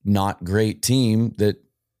 not great team that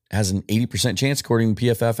has an 80% chance, according to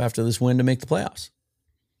PFF, after this win to make the playoffs.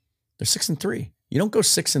 They're 6-3. You don't go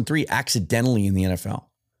 6-3 accidentally in the NFL.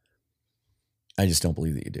 I just don't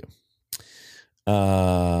believe that you do.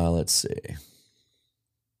 Let's see.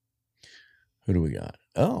 Who do we got?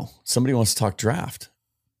 Oh, somebody wants to talk draft.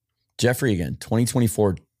 Jeffrey again,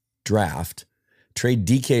 2024 draft. Trade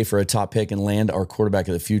DK for a top pick and land our quarterback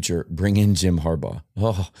of the future. Bring in Jim Harbaugh.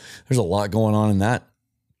 Oh, there's a lot going on in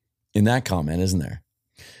that comment, isn't there?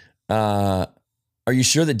 Are you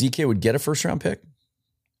sure that DK would get a first-round pick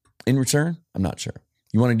in return? I'm not sure.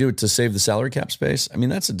 You want to do it to save the salary cap space? I mean,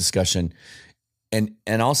 that's a discussion. And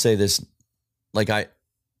I'll say this, like I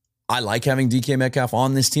like having DK Metcalf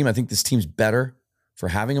on this team. I think this team's better for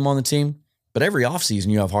having him on the team. But every offseason,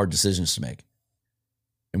 you have hard decisions to make.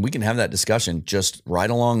 And we can have that discussion just right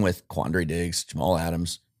along with Quandre Diggs, Jamal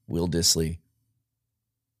Adams, Will Dissly.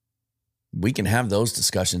 We can have those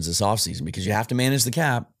discussions this offseason because you have to manage the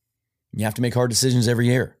cap. You have to make hard decisions every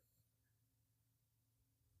year.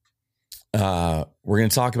 We're going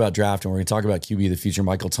to talk about draft and we're going to talk about QB of the future.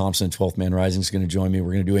 Michael Thompson, 12th Man Rising, is going to join me.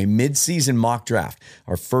 We're going to do a mid-season mock draft,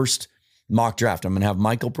 our first mock draft. I'm going to have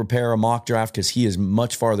Michael prepare a mock draft because he is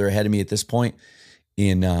much farther ahead of me at this point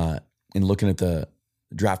in looking at the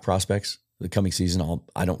draft prospects for the coming season.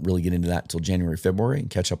 I don't really get into that until January, February and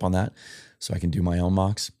catch up on that so I can do my own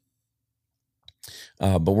mocks.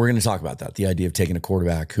 But we're going to talk about that. The idea of taking a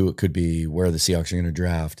quarterback, who it could be, where the Seahawks are going to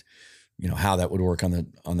draft, how that would work on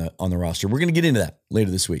the roster. We're going to get into that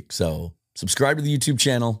later this week. So subscribe to the YouTube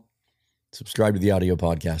channel, subscribe to the audio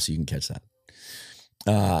podcast so you can catch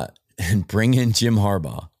that. And bring in Jim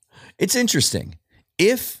Harbaugh. It's interesting.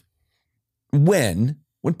 When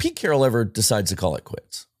Pete Carroll ever decides to call it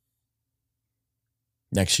quits,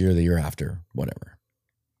 next year, the year after, whatever.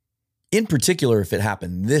 In particular, if it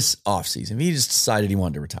happened this offseason, if he just decided he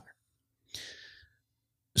wanted to retire.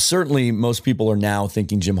 Certainly, most people are now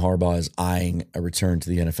thinking Jim Harbaugh is eyeing a return to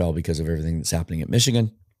the NFL because of everything that's happening at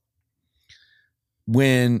Michigan.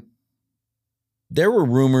 When there were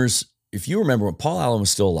rumors, if you remember when Paul Allen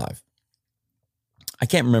was still alive, I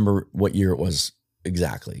can't remember what year it was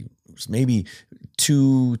exactly. It was maybe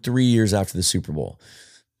 2-3 years after the Super Bowl,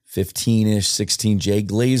 15-ish, 16. Jay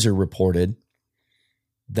Glazer reported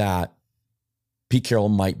that Pete Carroll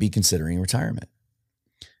might be considering retirement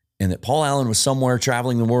and that Paul Allen was somewhere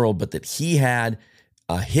traveling the world, but that he had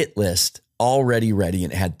a hit list already ready,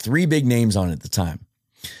 and it had 3 big names on it at the time.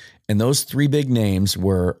 And those 3 big names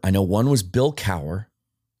were, I know one was Bill Cowher.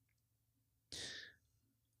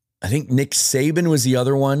 I think Nick Saban was the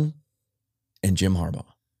other one, and Jim Harbaugh.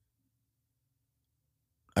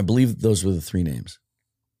 I believe those were the 3 names.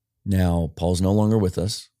 Now, Paul's no longer with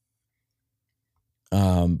us.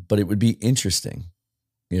 But it would be interesting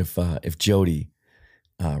if Jody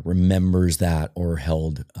remembers that or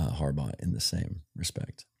held Harbaugh in the same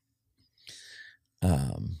respect.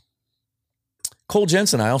 Cole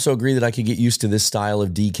Jensen, I also agree that I could get used to this style of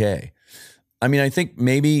DK. I mean, I think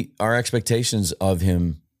maybe our expectations of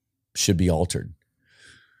him should be altered.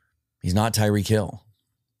 He's not Tyreek Hill.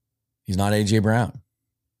 He's not A.J. Brown.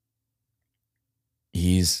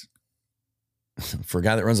 He's, for a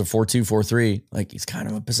guy that runs a 4.2, 4.3, like he's kind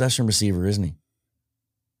of a possession receiver, isn't he?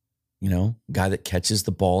 You know, guy that catches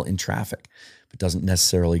the ball in traffic, but doesn't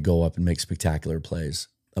necessarily go up and make spectacular plays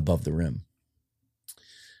above the rim.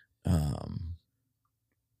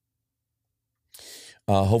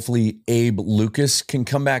 Hopefully Abe Lucas can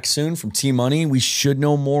come back soon from T-Money. We should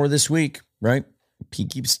know more this week, right? He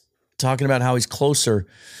keeps talking about how he's closer.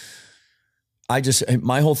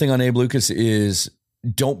 My whole thing on Abe Lucas is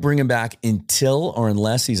don't bring him back until or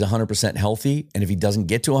unless he's 100% healthy. And if he doesn't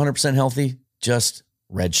get to 100% healthy, just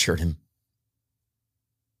redshirt him,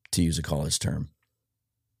 to use a college term.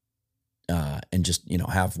 And just,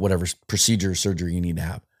 have whatever procedure or surgery you need to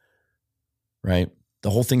have. Right? The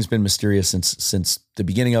whole thing's been mysterious since the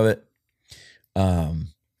beginning of it. Does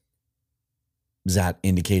that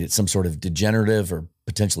indicate some sort of degenerative or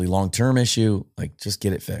potentially long-term issue? Like, just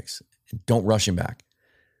get it fixed. And don't rush him back.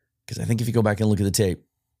 Because I think if you go back and look at the tape,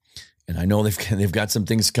 and I know they've got some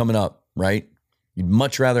things coming up, right? You'd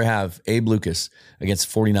much rather have Abe Lucas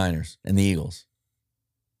against the 49ers and the Eagles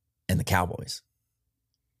and the Cowboys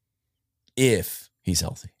if he's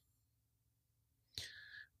healthy.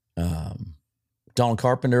 Donald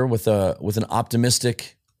Carpenter with an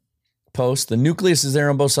optimistic post. The nucleus is there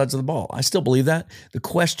on both sides of the ball. I still believe that. The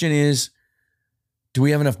question is, do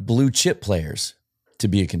we have enough blue chip players to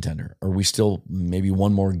be a contender? Or are we still maybe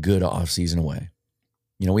one more good offseason away?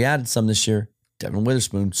 We added some this year. Devin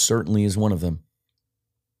Witherspoon certainly is one of them.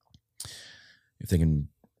 If they can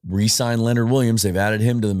re-sign Leonard Williams, they've added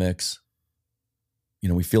him to the mix.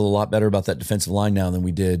 We feel a lot better about that defensive line now than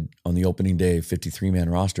we did on the opening day 53-man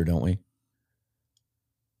roster, don't we?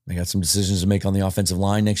 They got some decisions to make on the offensive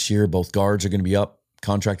line next year. Both guards are going to be up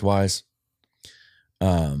contract-wise.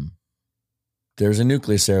 There's a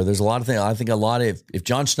nucleus there. There's a lot of things. I think if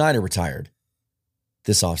John Schneider retired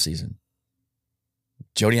this offseason,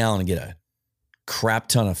 Jody Allen would get a crap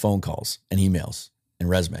ton of phone calls and emails and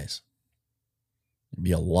resumes. There'd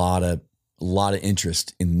be a lot of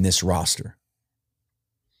interest in this roster.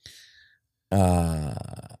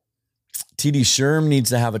 TD Sherm needs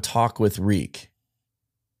to have a talk with Reek.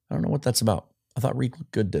 I don't know what that's about. I thought Reek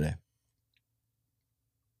looked good today.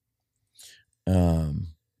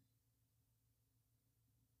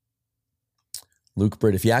 Luke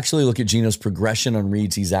Britt, if you actually look at Geno's progression on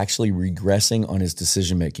reads, he's actually regressing on his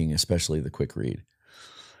decision-making, especially the quick read.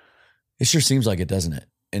 It sure seems like it, doesn't it?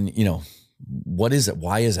 And, what is it?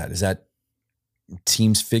 Why is that? Is that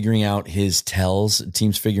teams figuring out his tells,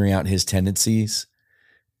 teams figuring out his tendencies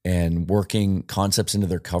and working concepts into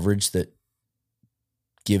their coverage that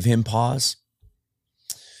give him pause?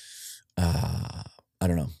 I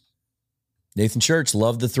don't know. Nathan Church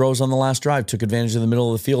loved the throws on the last drive, took advantage of the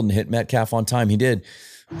middle of the field and hit Metcalf on time. He did.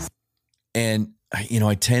 And,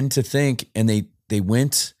 I tend to think, and they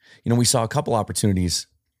went, we saw a couple opportunities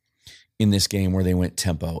in this game where they went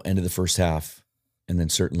tempo, end of the first half, and then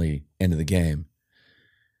certainly end of the game.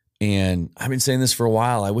 And I've been saying this for a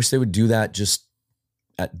while. I wish they would do that just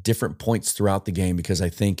at different points throughout the game, because I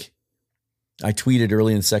think I tweeted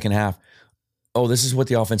early in the second half, oh, this is what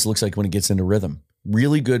the offense looks like when it gets into rhythm.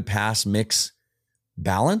 Really good pass mix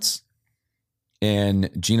balance.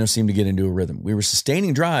 And Geno seemed to get into a rhythm. We were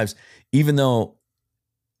sustaining drives, even though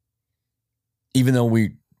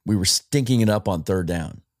we were stinking it up on third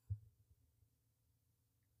down.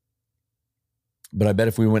 But I bet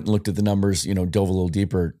if we went and looked at the numbers, dove a little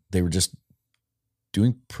deeper, they were just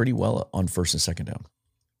doing pretty well on first and second down.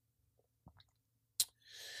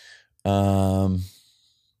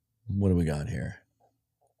 What do we got here?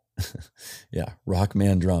 Yeah,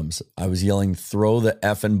 Rockman Drums. I was yelling, throw the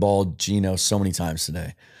effing ball, Geno, so many times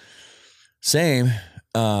today. Same.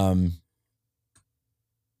 But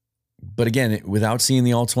again, without seeing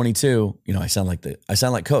the all 22, I sound like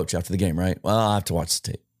coach after the game, right? Well, I'll have to watch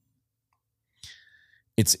the tape.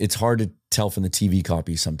 It's hard to tell from the TV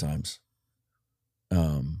copy sometimes.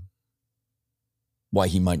 why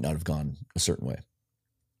he might not have gone a certain way.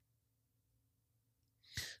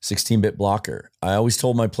 16-bit blocker. I always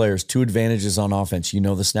told my players 2 advantages on offense. You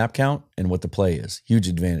know the snap count and what the play is. Huge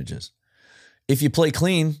advantages. If you play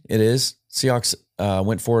clean, it is. Seahawks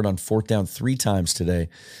went for it on 4th down 3 times today.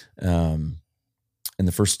 And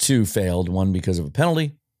the first 2 failed. One because of a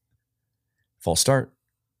penalty, false start.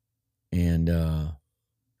 And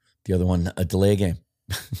the other one, a delay game.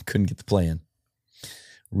 Couldn't get the play in.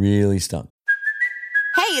 Really stunk.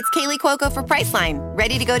 Hey, it's Kaylee Cuoco for Priceline.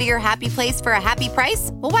 Ready to go to your happy place for a happy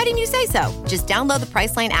price? Well, why didn't you say so? Just download the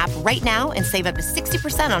Priceline app right now and save up to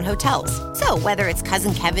 60% on hotels. So whether it's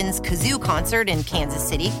Cousin Kevin's Kazoo Concert in Kansas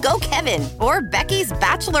City, go Kevin, or Becky's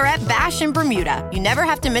Bachelorette Bash in Bermuda, you never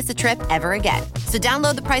have to miss a trip ever again. So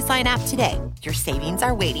download the Priceline app today. Your savings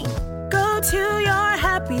are waiting. Go to your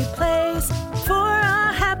happy place for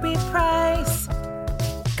a happy price.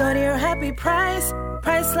 Go to your happy price,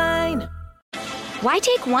 Priceline. Why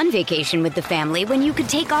take one vacation with the family when you could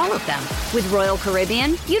take all of them? With Royal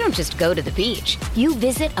Caribbean, you don't just go to the beach. You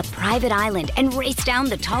visit a private island and race down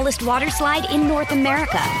the tallest water slide in North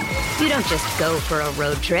America. You don't just go for a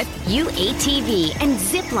road trip. You ATV and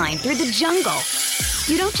zip line through the jungle.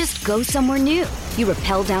 You don't just go somewhere new. You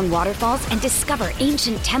rappel down waterfalls and discover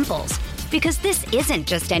ancient temples. Because this isn't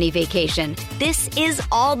just any vacation. This is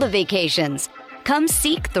all the vacations. Come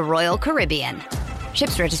seek the Royal Caribbean.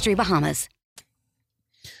 Ships Registry, Bahamas.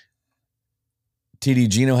 TD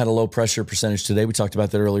Gino had a low pressure percentage today. We talked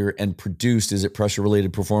about that earlier, and produced. Is it pressure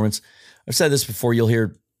related performance? I've said this before. You'll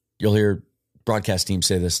hear broadcast teams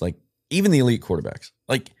say this. Like even the elite quarterbacks,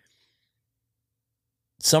 like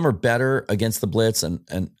some are better against the blitz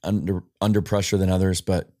and under pressure than others.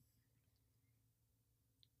 But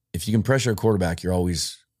if you can pressure a quarterback, you're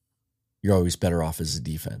always better off as a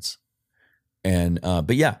defense. And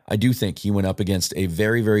but yeah, I do think he went up against a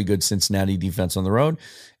very, very good Cincinnati defense on the road.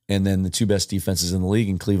 And then the 2 best defenses in the league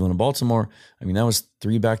in Cleveland and Baltimore. I mean, that was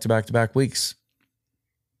 3 back-to-back weeks.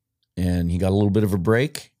 And he got a little bit of a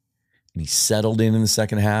break. And he settled in the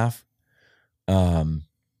second half. Now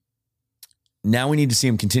we need to see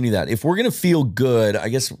him continue that. If we're going to feel good, I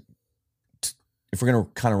guess if we're going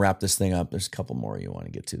to kind of wrap this thing up, there's a couple more you want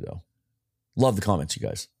to get to, though. Love the comments, you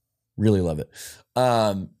guys. Really love it.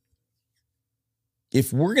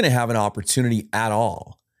 If we're going to have an opportunity at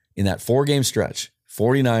all in that 4-game stretch,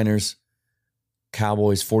 49ers,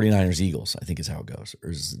 Cowboys, 49ers, Eagles, I think is how it goes,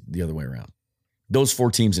 or is it the other way around? Those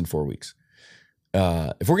 4 teams in 4 weeks.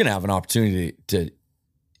 If we're going to have an opportunity to,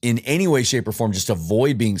 in any way, shape, or form, just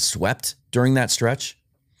avoid being swept during that stretch,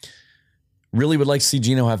 really would like to see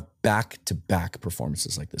Gino have back-to-back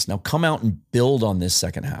performances like this. Now come out and build on this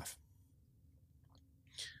second half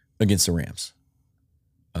against the Rams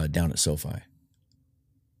down at SoFi.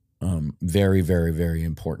 Very, very, very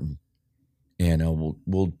important. And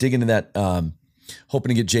we'll dig into that. Hoping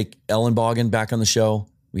to get Jake Ellenbogen back on the show.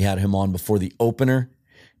 We had him on before the opener.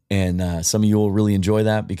 And some of you will really enjoy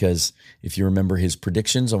that because if you remember his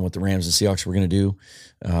predictions on what the Rams and Seahawks were going to do,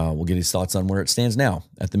 we'll get his thoughts on where it stands now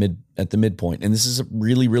at the midpoint. And this is a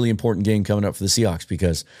really, really important game coming up for the Seahawks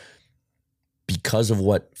because of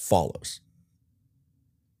what follows.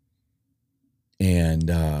 And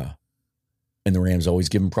the Rams always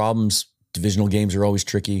give them problems. Divisional games are always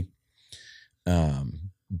tricky.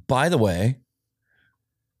 By the way,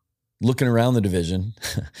 looking around the division,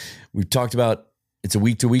 we've talked about it's a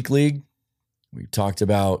week-to-week league. We've talked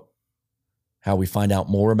about how we find out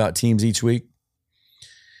more about teams each week.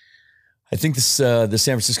 I think the San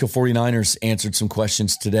Francisco 49ers answered some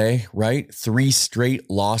questions today, right? 3 straight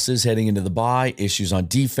losses heading into the bye, issues on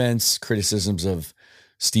defense, criticisms of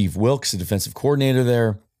Steve Wilks, the defensive coordinator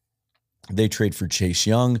there. They trade for Chase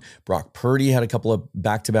Young. Brock Purdy had a couple of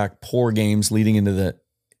back-to-back poor games leading into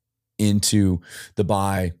the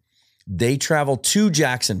bye. They travel to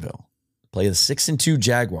Jacksonville, play the 6-2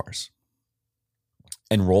 Jaguars,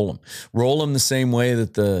 and roll them. Roll them the same way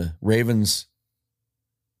that the Ravens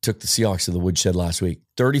took the Seahawks to the woodshed last week.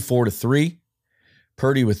 34-3.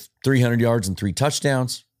 Purdy with 300 yards and 3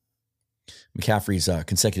 touchdowns. McCaffrey's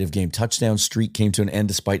consecutive game touchdown streak came to an end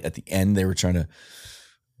despite at the end they were trying to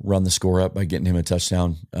run the score up by getting him a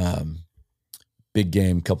touchdown. Big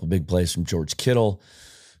game, couple big plays from George Kittle.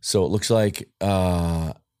 So it looks like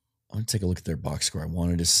I want to take a look at their box score. I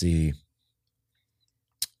wanted to see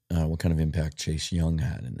what kind of impact Chase Young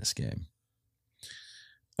had in this game.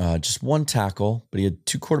 Just 1 tackle, but he had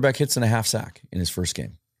 2 quarterback hits and a half sack in his first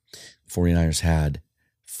game. The 49ers had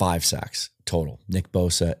 5 sacks total. Nick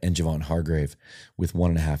Bosa and Javon Hargrave with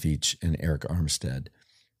 1.5 each, and Eric Armstead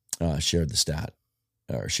shared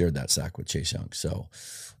that sack with Chase Young. So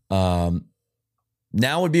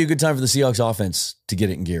Now would be a good time for the Seahawks offense to get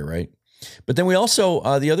it in gear, right? But then we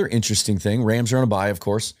also, the other interesting thing, Rams are on a bye, of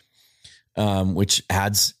course, which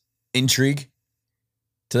adds intrigue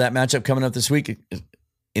to that matchup coming up this week.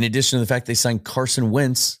 In addition to the fact they signed Carson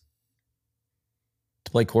Wentz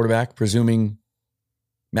to play quarterback, presuming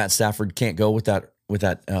Matt Stafford can't go with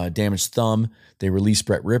that damaged thumb. They released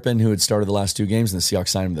Brett Rippon, who had started the last 2 games, and the Seahawks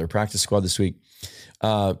signed him to their practice squad this week.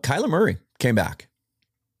 Kyler Murray came back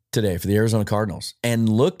today for the Arizona Cardinals and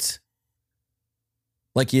looked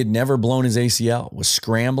like he had never blown his ACL, was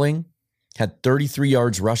scrambling, had 33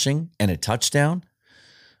 yards rushing and a touchdown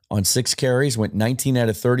on 6 carries, went 19 out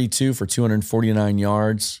of 32 for 249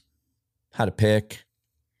 yards, had a pick,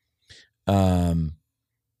 and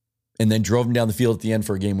then drove him down the field at the end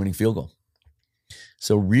for a game-winning field goal.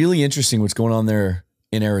 So really interesting what's going on there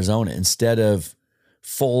in Arizona. Instead of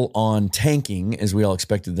full-on tanking, as we all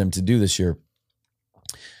expected them to do this year,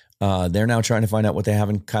 they're now trying to find out what they have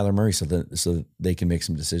in Kyler Murray so that they can make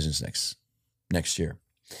some decisions next year.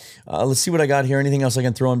 Let's see what I got here. Anything else I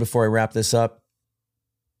can throw in before I wrap this up?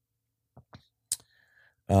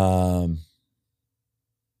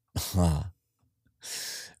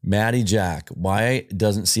 Matty Jack, why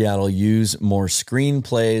doesn't Seattle use more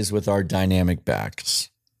screenplays with our dynamic backs?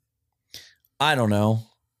 I don't know.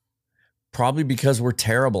 Probably because we're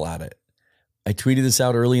terrible at it. I tweeted this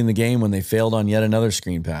out early in the game when they failed on yet another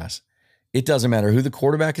screen pass. It doesn't matter who the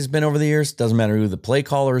quarterback has been over the years. It doesn't matter who the play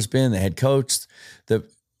caller has been, the head coach,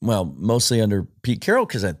 mostly under Pete Carroll,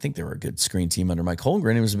 because I think they were a good screen team under Mike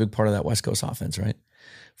Holmgren. He was a big part of that West Coast offense, right?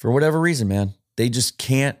 For whatever reason, man, they just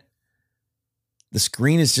can't. The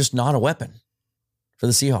screen is just not a weapon for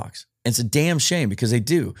the Seahawks. And it's a damn shame because they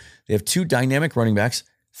do. They have 2 dynamic running backs,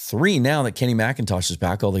 3 now that Kenny McIntosh is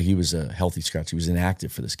back, although he was a healthy scratch. He was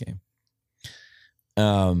inactive for this game.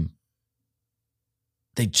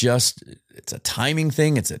 It's a timing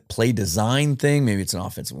thing. It's a play design thing. Maybe it's an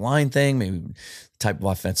offensive line thing. Maybe the type of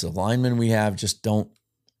offensive linemen we have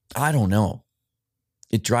I don't know.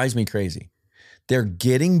 It drives me crazy. They're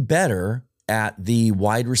getting better at the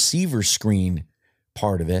wide receiver screen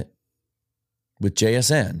part of it with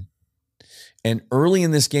JSN. And early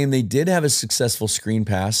in this game, they did have a successful screen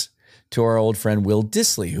pass to our old friend Will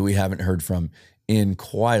Dissly, who we haven't heard from in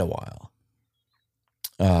quite a while.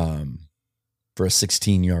 For a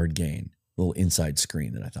 16-yard gain, little inside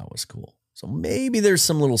screen that I thought was cool. So maybe there's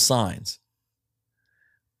some little signs.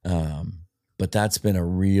 But that's been a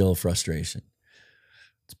real frustration.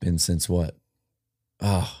 It's been since what?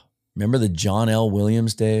 Remember the John L.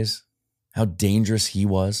 Williams days? How dangerous he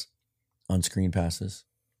was on screen passes.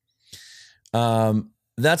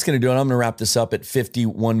 That's going to do it. I'm going to wrap this up at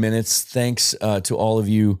 51 minutes. Thanks to all of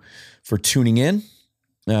you for tuning in.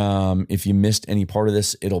 If you missed any part of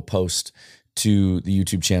this, it'll post to the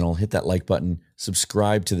YouTube channel. Hit that like button.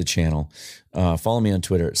 Subscribe to the channel. Follow me on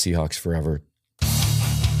Twitter at Seahawks Forever.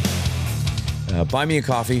 Buy me a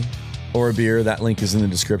coffee or a beer. That link is in the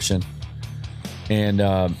description. And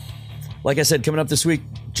like I said, coming up this week,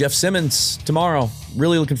 Jeff Simmons tomorrow.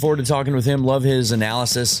 Really looking forward to talking with him. Love his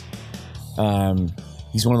analysis.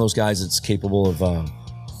 He's one of those guys that's capable of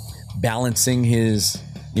balancing his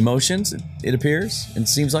emotions, it appears, and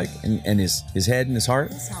seems like, and his head and his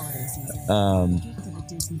heart.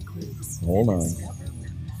 Hold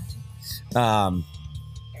on.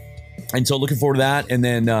 And so looking forward to that. And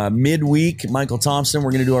then midweek, Michael Thompson,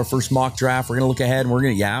 we're going to do our first mock draft. We're going to look ahead and we're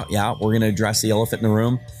going to address the elephant in the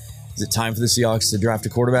room. Is it time for the Seahawks to draft a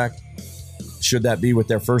quarterback? Should that be with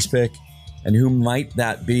their first pick? And who might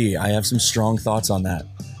that be? I have some strong thoughts on that.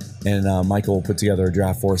 And Michael will put together a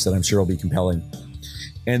draft for us that I'm sure will be compelling.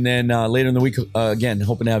 And then later in the week, again,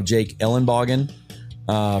 hoping to have Jake Ellenbogen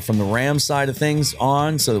from the Rams side of things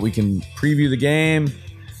on so that we can preview the game.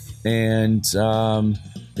 And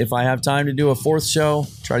if I have time to do a fourth show,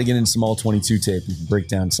 try to get in some all-22 tape and break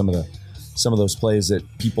down some of those plays that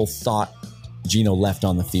people thought Geno left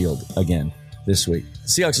on the field again this week. The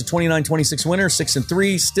Seahawks are 29-26 winner,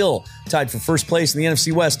 6-3, still tied for first place in the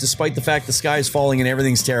NFC West, despite the fact the sky is falling and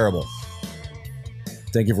everything's terrible.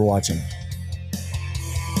 Thank you for watching.